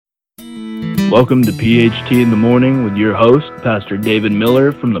Welcome to PHT in the Morning with your host, Pastor David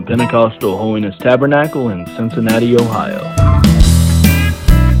Miller from the Pentecostal Holiness Tabernacle in Cincinnati, Ohio.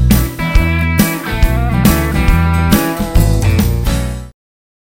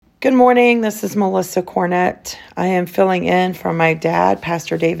 Good morning, this is Melissa Cornett. I am filling in for my dad,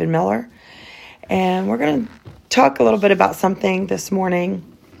 Pastor David Miller, and we're going to talk a little bit about something this morning.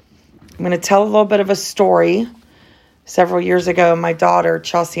 I'm going to tell a little bit of a story. Several years ago, my daughter,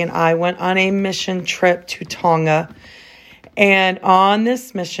 Chelsea, and I went on a mission trip to Tonga. And on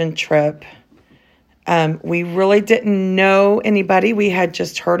this mission trip, we really didn't know anybody. We had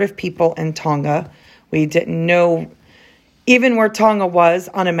just heard of people in Tonga. We didn't know even where Tonga was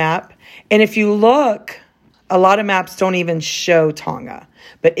on a map. And if you look, a lot of maps don't even show Tonga.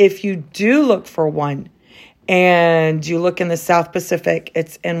 But if you do look for one, and you look in the South Pacific,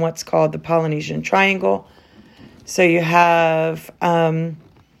 it's in what's called the Polynesian Triangle. So you have Tonga,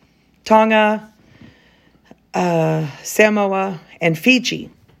 Samoa, and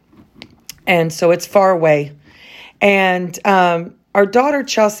Fiji. And so it's far away. And our daughter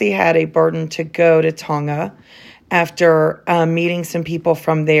Chelsea had a burden to go to Tonga after meeting some people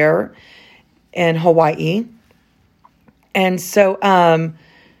from there in Hawaii. And so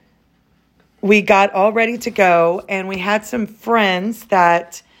we got all ready to go, and we had some friends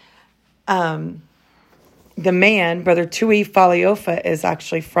that the man, Brother Tui Faliofa, is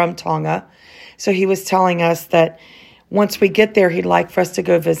actually from Tonga. So he was telling us that once we get there, he'd like for us to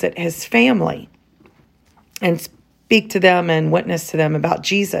go visit his family and speak to them and witness to them about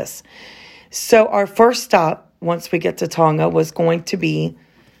Jesus. So our first stop, once we get to Tonga, was going to be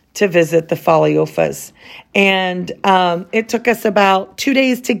to visit the Faliofas. And it took us about 2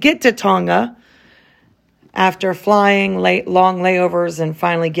 days to get to Tonga after flying long layovers and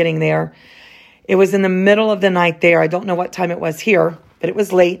finally getting there. It was in the middle of the night there. I don't know what time it was here, but it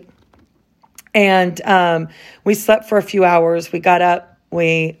was late. And we slept for a few hours. We got up.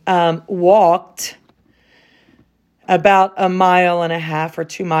 We walked about 1.5 miles or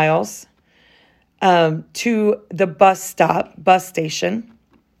 2 miles to the bus station.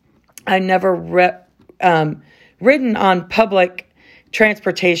 I never ridden on public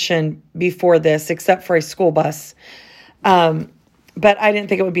transportation before this, except for a school bus. But I didn't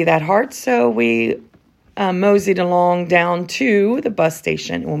think it would be that hard, so we moseyed along down to the bus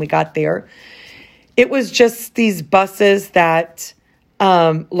station. When we got there, it was just these buses that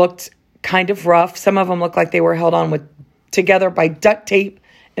looked kind of rough. Some of them looked like they were held on together by duct tape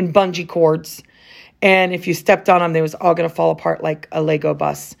and bungee cords. And if you stepped on them, they was all going to fall apart like a Lego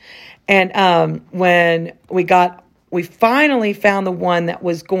bus. And when we finally found the one that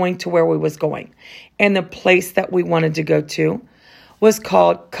was going to where we was going. And the place that we wanted to go to was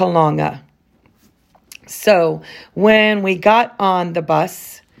called Kalanga. So when we got on the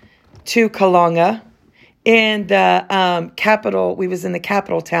bus to Kalanga, in the capital, we was in the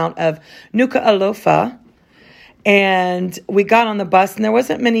capital town of Nuku'alofa, and we got on the bus, and there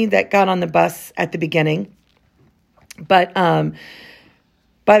wasn't many that got on the bus at the beginning, but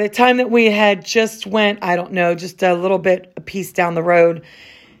by the time that we had just went, I don't know, just a little bit a piece down the road,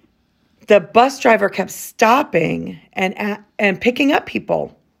 the bus driver kept stopping and picking up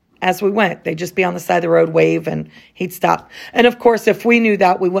people as we went. They'd just be on the side of the road, wave, and he'd stop. And of course, if we knew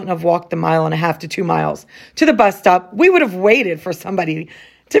that, we wouldn't have walked 1.5 miles to 2 miles to the bus stop. We would have waited for somebody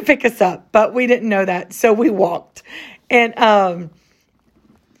to pick us up, but we didn't know that, so we walked. And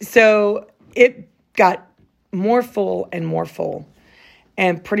so it got more full and more full.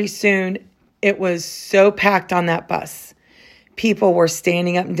 And pretty soon, it was so packed on that bus. People were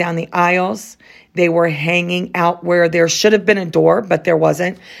standing up and down the aisles. They were hanging out where there should have been a door, but there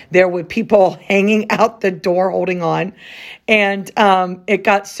wasn't. There were people hanging out the door holding on. And it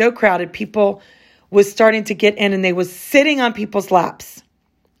got so crowded, people was starting to get in, and they was sitting on people's laps.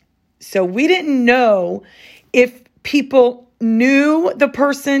 So we didn't know if people knew the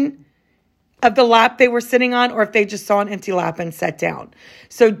person of the lap they were sitting on, or if they just saw an empty lap and sat down.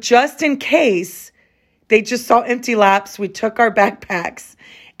 So just in case they just saw empty laps, we took our backpacks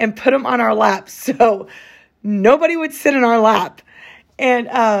and put them on our laps so nobody would sit in our lap.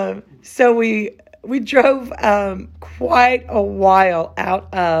 And so we drove quite a while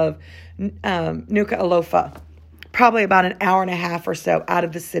out of Nuku'alofa, probably about 1.5 hours or so out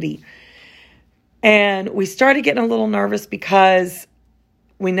of the city. And we started getting a little nervous because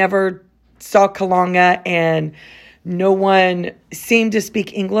we never saw Kalanga and no one seemed to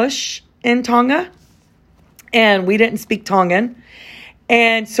speak English in Tonga. And we didn't speak Tongan.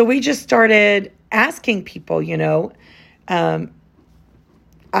 And so we just started asking people, I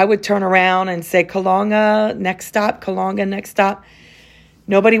would turn around and say, Kalanga, next stop, Kalanga, next stop.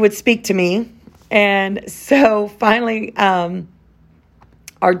 Nobody would speak to me. And so finally,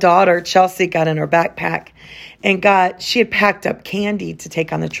 our daughter, Chelsea, got in her backpack and she had packed up candy to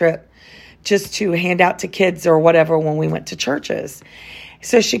take on the trip just to hand out to kids or whatever when we went to churches.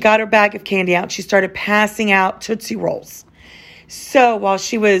 So she got her bag of candy out. She started passing out Tootsie Rolls. So while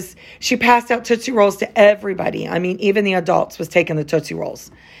she passed out Tootsie Rolls to everybody. I mean, even the adults was taking the Tootsie Rolls.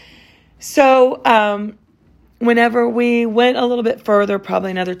 So whenever we went a little bit further,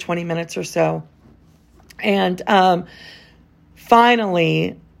 probably another 20 minutes or so, and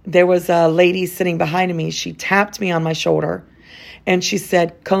finally, there was a lady sitting behind me. She tapped me on my shoulder and she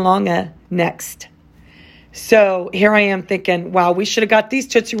said, Kalonga, next. So here I am thinking, wow, we should have got these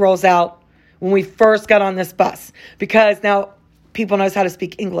Tootsie Rolls out when we first got on this bus, because now people knows how to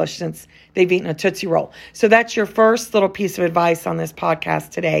speak English since they've eaten a Tootsie Roll. So that's your first little piece of advice on this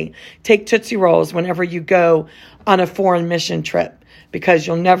podcast today. Take Tootsie Rolls whenever you go on a foreign mission trip, because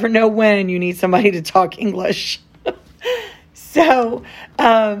you'll never know when you need somebody to talk English. So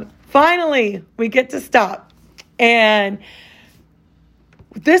finally, we get to stop. And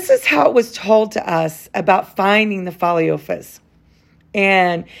this is how it was told to us about finding the Faliofas.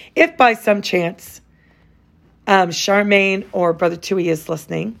 And if by some chance Charmaine or Brother Tui is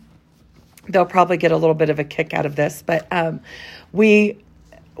listening, they'll probably get a little bit of a kick out of this. But we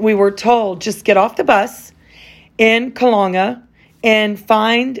were told, just get off the bus in Kalonga and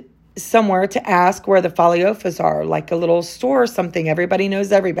find somewhere to ask where the Faliofas are, like a little store or something. Everybody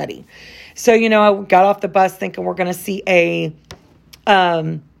knows everybody. So, I got off the bus thinking we're going to see a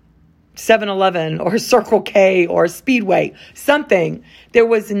 7-Eleven or Circle K or Speedway, something. There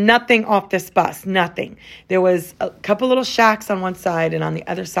was nothing off this bus, nothing. There was a couple little shacks on one side, and on the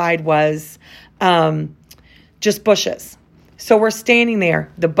other side was just bushes. So we're standing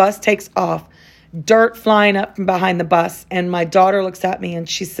there. The bus takes off. Dirt flying up from behind the bus. And my daughter looks at me and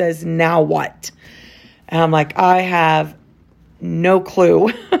she says, now what? And I'm like, I have no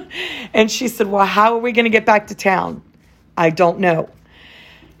clue. And she said, well, how are we going to get back to town? I don't know.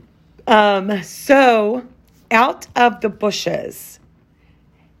 So out of the bushes,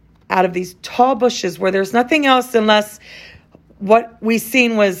 out of these tall bushes where there's nothing else unless what we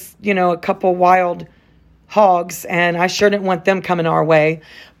seen was, a couple wild hogs, and I sure didn't want them coming our way.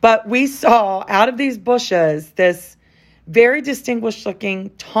 But we saw out of these bushes this very distinguished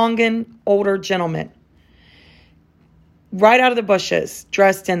looking Tongan older gentleman right out of the bushes,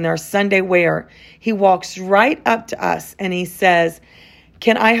 dressed in their Sunday wear. He walks right up to us and he says,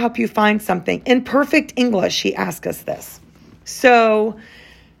 can I help you find something? In perfect English, he asked us this. So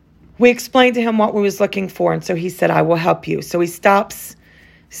we explained to him what we was looking for. And so he said, I will help you. So he stops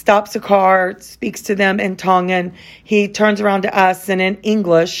a car, speaks to them in Tongan. He turns around to us and in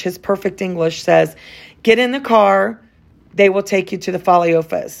English, his perfect English, says, get in the car. They will take you to the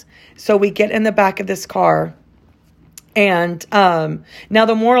Faliofas. So we get in the back of this car. And now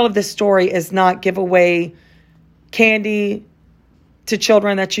the moral of this story is not give away candy to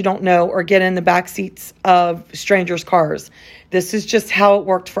children that you don't know or get in the back seats of strangers' cars. This is just how it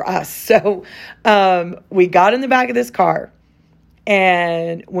worked for us. So we got in the back of this car.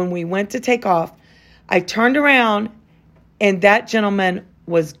 And when we went to take off, I turned around and that gentleman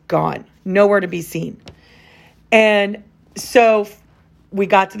was gone, nowhere to be seen. And so we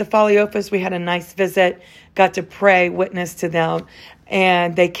got to the Faliofas. We had a nice visit, got to pray, witness to them.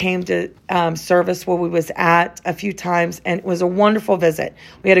 And they came to service where we was at a few times. And it was a wonderful visit.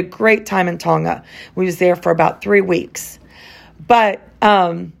 We had a great time in Tonga. We was there for about 3 weeks. But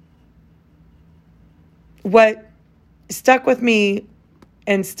what stuck with me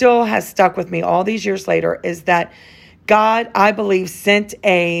and still has stuck with me all these years later is that God, I believe, sent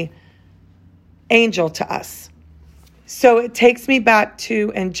a angel to us. So it takes me back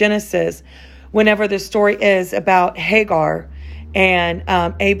to in Genesis, whenever the story is about Hagar and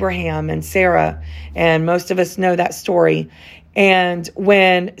Abraham and Sarah, and most of us know that story. And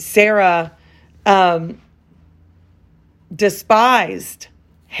when Sarah despised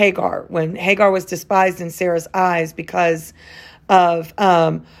Hagar, when Hagar was despised in Sarah's eyes because of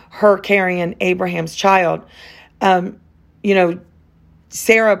her carrying Abraham's child,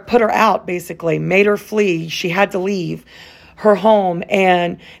 Sarah put her out, basically, made her flee. She had to leave her home.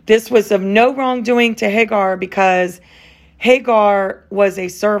 And this was of no wrongdoing to Hagar because Hagar was a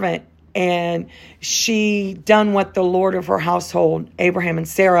servant and she done what the Lord of her household, Abraham and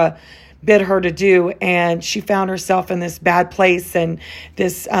Sarah, bid her to do. And she found herself in this bad place, and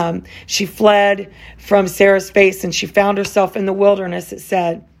this she fled from Sarah's face, and she found herself in the wilderness, it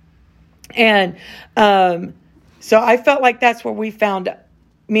said. And so I felt like that's where we found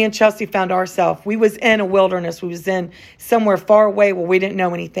me and Chelsea found ourselves. We was in a wilderness. We was in somewhere far away where we didn't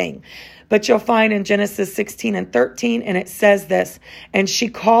know anything. But you'll find in Genesis 16 and 13, and it says this, and she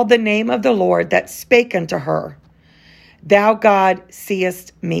called the name of the Lord that spake unto her, Thou God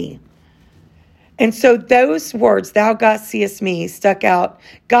seest me. And so those words, Thou God seest me, stuck out.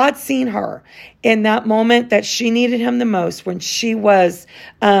 God seen her in that moment that she needed him the most, when she was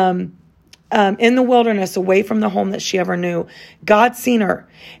in the wilderness, away from the home that she ever knew. God seen her,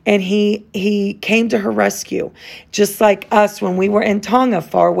 and he came to her rescue, just like us when we were in Tonga,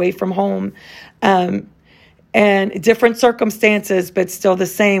 far away from home, and different circumstances, but still the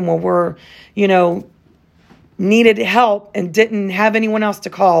same, where we're, needed help and didn't have anyone else to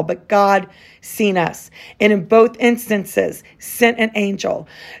call, but God seen us. And in both instances, sent an angel.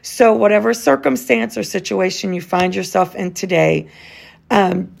 So whatever circumstance or situation you find yourself in today,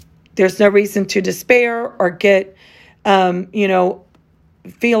 there's no reason to despair or get,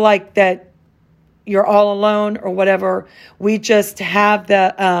 feel like that you're all alone or whatever. We just have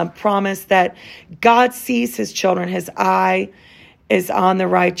the promise that God sees his children. His eye is on the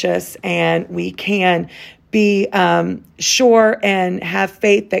righteous, and we can be sure and have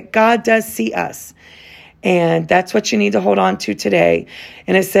faith that God does see us. And that's what you need to hold on to today.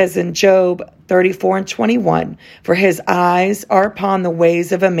 And it says in Job 34 and 21, for his eyes are upon the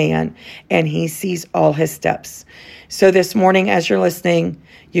ways of a man, and he sees all his steps. So this morning, as you're listening,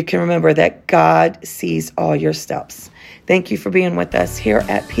 you can remember that God sees all your steps. Thank you for being with us here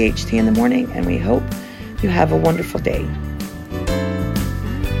at PHT in the Morning, and we hope you have a wonderful day.